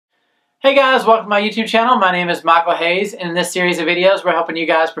Hey guys, welcome to my YouTube channel. My name is Michael Hayes, and in this series of videos we're helping you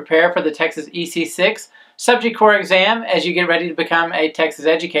guys prepare for the TExES EC-6 subject core exam as you get ready to become a TExES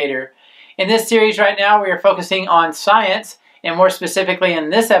educator. In this series right now we are focusing on science, and more specifically in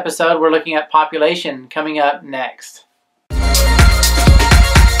this episode we're looking at population coming up next.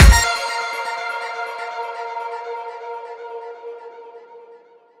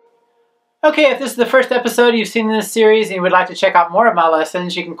 Okay, if this is the first episode you've seen in this series and you would like to check out more of my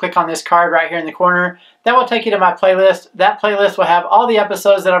lessons, you can click on this card right here in the corner. That will take you to my playlist. That playlist will have all the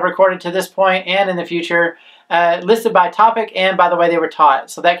episodes that I've recorded to this point and in the future, listed by topic and by the way they were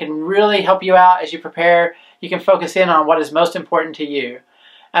taught. So that can really help you out as you prepare. You can focus in on what is most important to you.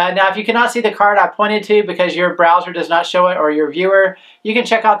 Now, if you cannot see the card I pointed to because your browser does not show it or your viewer, you can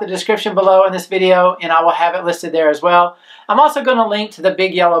check out the description below in this video and I will have it listed there as well. I'm also going to link to the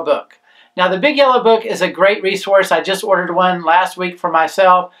Big Yellow Book. Now, the Big Yellow Book is a great resource. I just ordered one last week for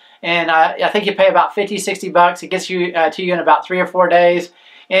myself, and I think you pay about $50–60. It gets you to you in about 3 or 4 days,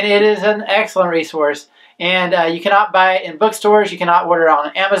 and it is an excellent resource. And you cannot buy it in bookstores. You cannot order it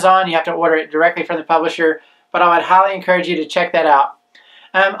on Amazon. You have to order it directly from the publisher, but I would highly encourage you to check that out.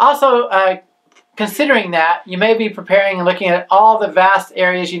 Also, considering that, you may be preparing and looking at all the vast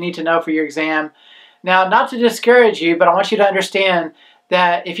areas you need to know for your exam. Now, not to discourage you, but I want you to understand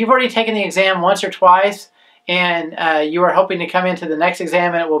that if you've already taken the exam once or twice and you are hoping to come into the next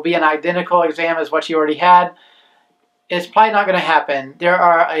exam and it will be an identical exam as what you already had, it's probably not going to happen. There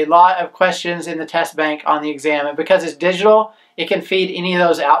are a lot of questions in the test bank on the exam, and because it's digital, it can feed any of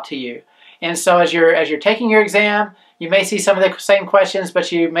those out to you. And so as you're taking your exam, you may see some of the same questions, but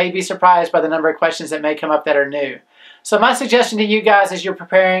you may be surprised by the number of questions that may come up that are new. So my suggestion to you guys as you're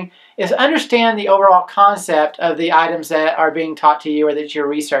preparing is understand the overall concept of the items that are being taught to you or that you're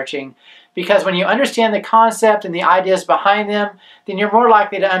researching. Because when you understand the concept and the ideas behind them, then you're more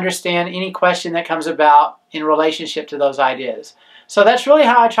likely to understand any question that comes about in relationship to those ideas. So that's really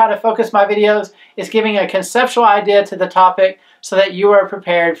how I try to focus my videos, is giving a conceptual idea to the topic so that you are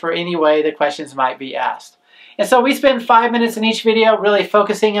prepared for any way the questions might be asked. And so we spend 5 minutes in each video really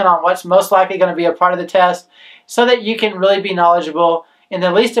focusing in on what's most likely going to be a part of the test so that you can really be knowledgeable in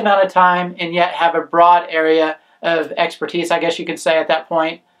the least amount of time and yet have a broad area of expertise, I guess you could say at that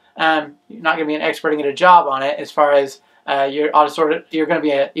point. You're not going to be an expert and get a job on it as far as you're going to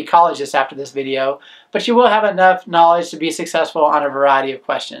be an ecologist after this video, but you will have enough knowledge to be successful on a variety of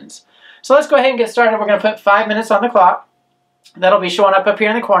questions. So let's go ahead and get started. We're going to put 5 minutes on the clock. That'll be showing up here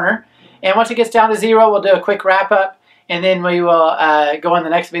in the corner. And once it gets down to 0, we'll do a quick wrap up, and then we will go in the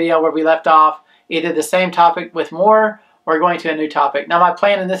next video where we left off, either the same topic with more or going to a new topic. Now my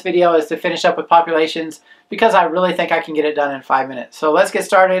plan in this video is to finish up with populations because I really think I can get it done in 5 minutes. So let's get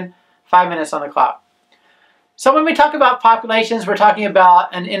started. 5 minutes on the clock. So when we talk about populations, we're talking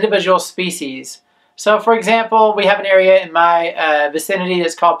about an individual species. So for example, we have an area in my vicinity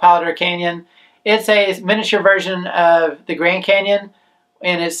that's called Palo Canyon. It's a miniature version of the Grand Canyon,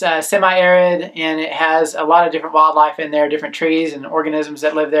 and it's semi-arid, and it has a lot of different wildlife in there, different trees and organisms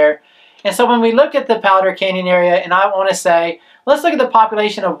that live there. And so when we look at the Palo Canyon area, and I want to say, let's look at the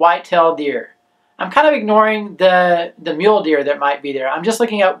population of white-tailed deer. I'm kind of ignoring the mule deer that might be there. I'm just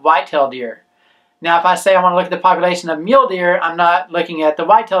looking at white-tailed deer. Now if I say I want to look at the population of mule deer, I'm not looking at the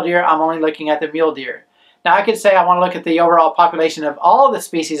white-tailed deer, I'm only looking at the mule deer. Now I could say I want to look at the overall population of all the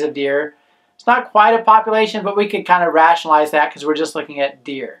species of deer. It's not quite a population, but we could kind of rationalize that because we're just looking at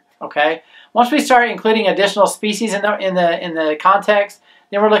deer. Okay. Once we start including additional species in the context,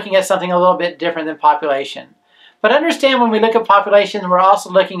 then we're looking at something a little bit different than population. But understand, when we look at population, we're also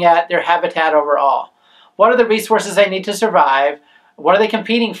looking at their habitat overall. What are the resources they need to survive? What are they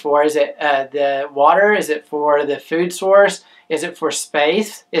competing for? Is it the water? Is it for the food source? Is it for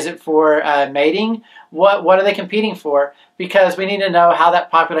space? Is it for mating? What are they competing for? Because we need to know how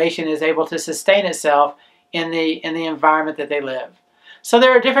that population is able to sustain itself in the environment that they live. So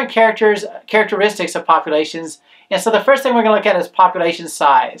there are different characteristics of populations, and so the first thing we're going to look at is population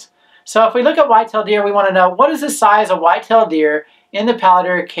size. So if we look at white-tailed deer, we want to know what is the size of white-tailed deer in the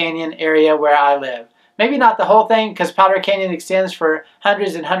Palo Canyon area where I live. Maybe not the whole thing, because Palo Canyon extends for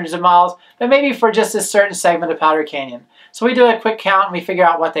hundreds and hundreds of miles, but maybe for just a certain segment of Palo Canyon. So we do a quick count and we figure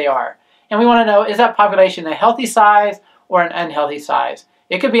out what they are. And we want to know, is that population a healthy size or an unhealthy size?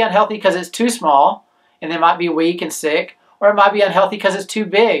 It could be unhealthy because it's too small and they might be weak and sick, or it might be unhealthy because it's too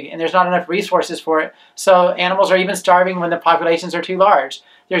big and there's not enough resources for it. So animals are even starving when the populations are too large.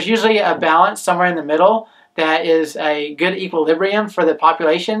 There's usually a balance somewhere in the middle that is a good equilibrium for the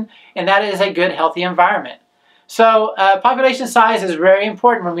population, and that is a good healthy environment. So population size is very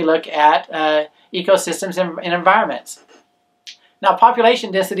important when we look at ecosystems and environments. Now,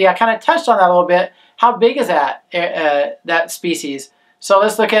 population density, I kind of touched on that a little bit. How big is that species? So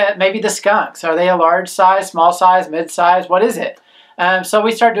let's look at maybe the skunks. Are they a large size, small size, mid size? What is it? So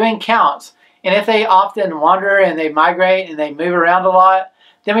we start doing counts. And if they often wander and they migrate and they move around a lot,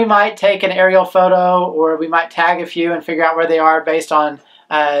 then we might take an aerial photo, or we might tag a few and figure out where they are based on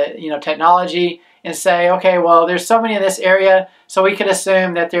technology, and say, okay, well, there's so many in this area, so we could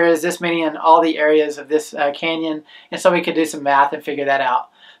assume that there is this many in all the areas of this canyon, and so we could do some math and figure that out.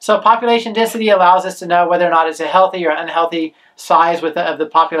 So population density allows us to know whether or not it's a healthy or unhealthy size of the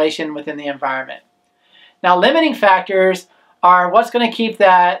population within the environment. Now, limiting factors are what's going to keep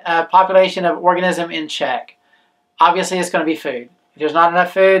that population of organism in check. Obviously, it's going to be food. If there's not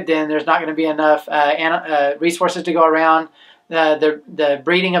enough food, then there's not going to be enough resources to go around. The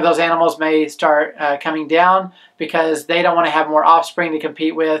breeding of those animals may start coming down because they don't want to have more offspring to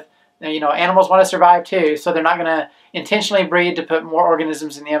compete with. Animals want to survive too, so they're not going to intentionally breed to put more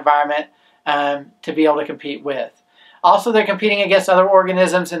organisms in the environment to be able to compete with. Also, they're competing against other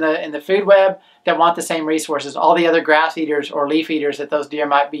organisms in the food web that want the same resources, all the other grass eaters or leaf eaters that those deer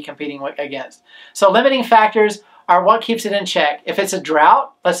might be competing against. So limiting factors are what keeps it in check. If it's a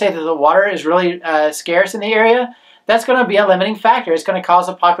drought, let's say that the water is really scarce in the area, that's going to be a limiting factor. It's going to cause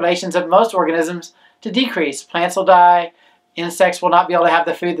the populations of most organisms to decrease. Plants will die. Insects will not be able to have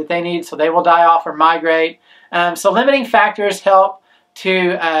the food that they need, so they will die off or migrate. So limiting factors help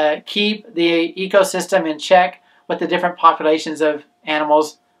to keep the ecosystem in check with the different populations of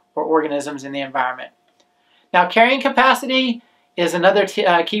animals or organisms in the environment. Now, carrying capacity is another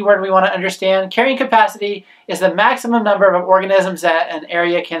key word we want to understand. Carrying capacity is the maximum number of organisms that an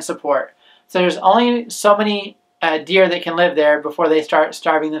area can support. So there's only so many deer that can live there before they start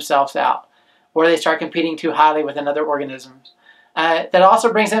starving themselves out, or they start competing too highly with other organisms. That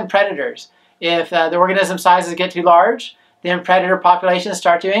also brings in predators. If the organism sizes get too large, then predator populations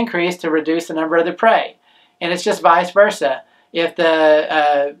start to increase to reduce the number of the prey. And it's just vice versa. If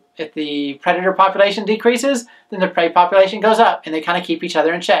the predator population decreases, then the prey population goes up, and they kind of keep each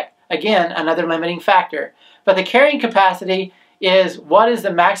other in check. Again, another limiting factor. But the carrying capacity is what is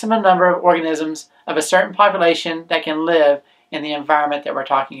the maximum number of organisms of a certain population that can live in the environment that we're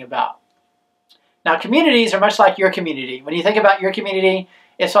talking about. Now, communities are much like your community. When you think about your community,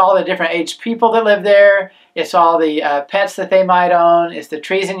 it's all the different aged people that live there. It's all the pets that they might own. It's the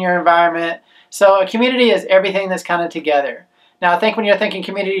trees in your environment. So a community is everything that's kind of together. Now, I think when you're thinking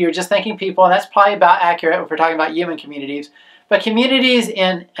community, you're just thinking people, and that's probably about accurate if we're talking about human communities. But communities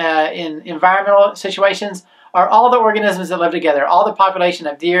in environmental situations are all the organisms that live together, all the population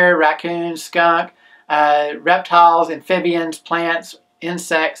of deer, raccoons, skunk, reptiles, amphibians, plants,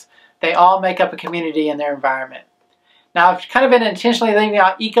 insects. They all make up a community in their environment. Now, I've kind of been intentionally leaving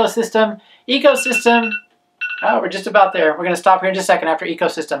out ecosystem. Ecosystem, oh, we're just about there. We're going to stop here in just a second after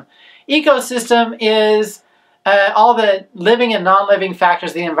ecosystem. Ecosystem is all the living and non-living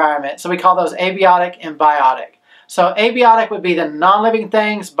factors of the environment. So we call those abiotic and biotic. So abiotic would be the non-living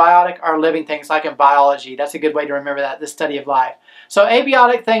things. Biotic are living things, like in biology. That's a good way to remember that, the study of life. So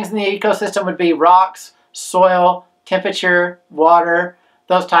abiotic things in the ecosystem would be rocks, soil, temperature, water,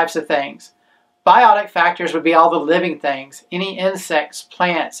 those types of things. Biotic factors would be all the living things, any insects,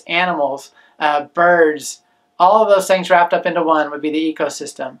 plants, animals, birds, all of those things wrapped up into one would be the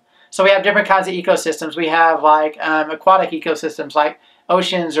ecosystem. So we have different kinds of ecosystems. We have like aquatic ecosystems like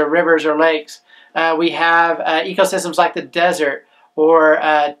oceans or rivers or lakes. We have ecosystems like the desert or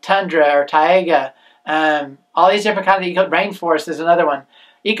tundra or taiga. All these different kinds of rainforest is another one.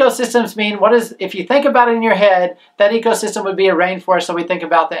 Ecosystems mean, if you think about it in your head, that ecosystem would be a rainforest, so we think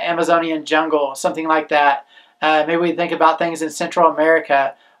about the Amazonian jungle, something like that. Maybe we think about things in Central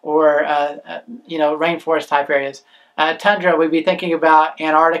America or rainforest type areas. Tundra, we'd be thinking about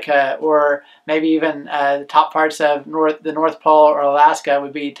Antarctica, or maybe even the top parts of the North Pole or Alaska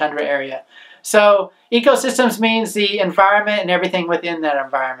would be tundra area. So ecosystems means the environment and everything within that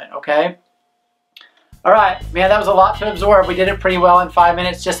environment, okay? All right, man, that was a lot to absorb. We did it pretty well in 5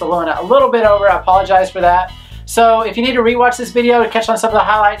 minutes, just a little bit over. I apologize for that. So if you need to rewatch this video to catch on some of the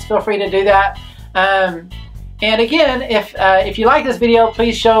highlights, feel free to do that. And again, if you like this video,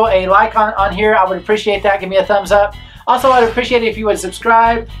 please show a like on here. I would appreciate that. Give me a thumbs up. Also, I'd appreciate it if you would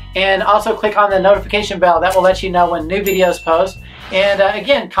subscribe and also click on the notification bell. That will let you know when new videos post. And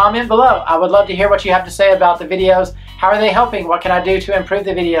again, comment below. I would love to hear what you have to say about the videos. How are they helping? What can I do to improve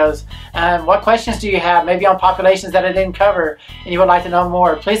the videos? What questions do you have, maybe on populations that I didn't cover and you would like to know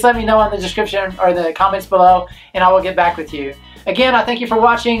more? Please let me know in the description or the comments below, and I will get back with you. Again, I thank you for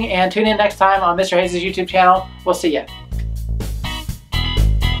watching, and tune in next time on Mr. Hayes' YouTube channel. We'll see you.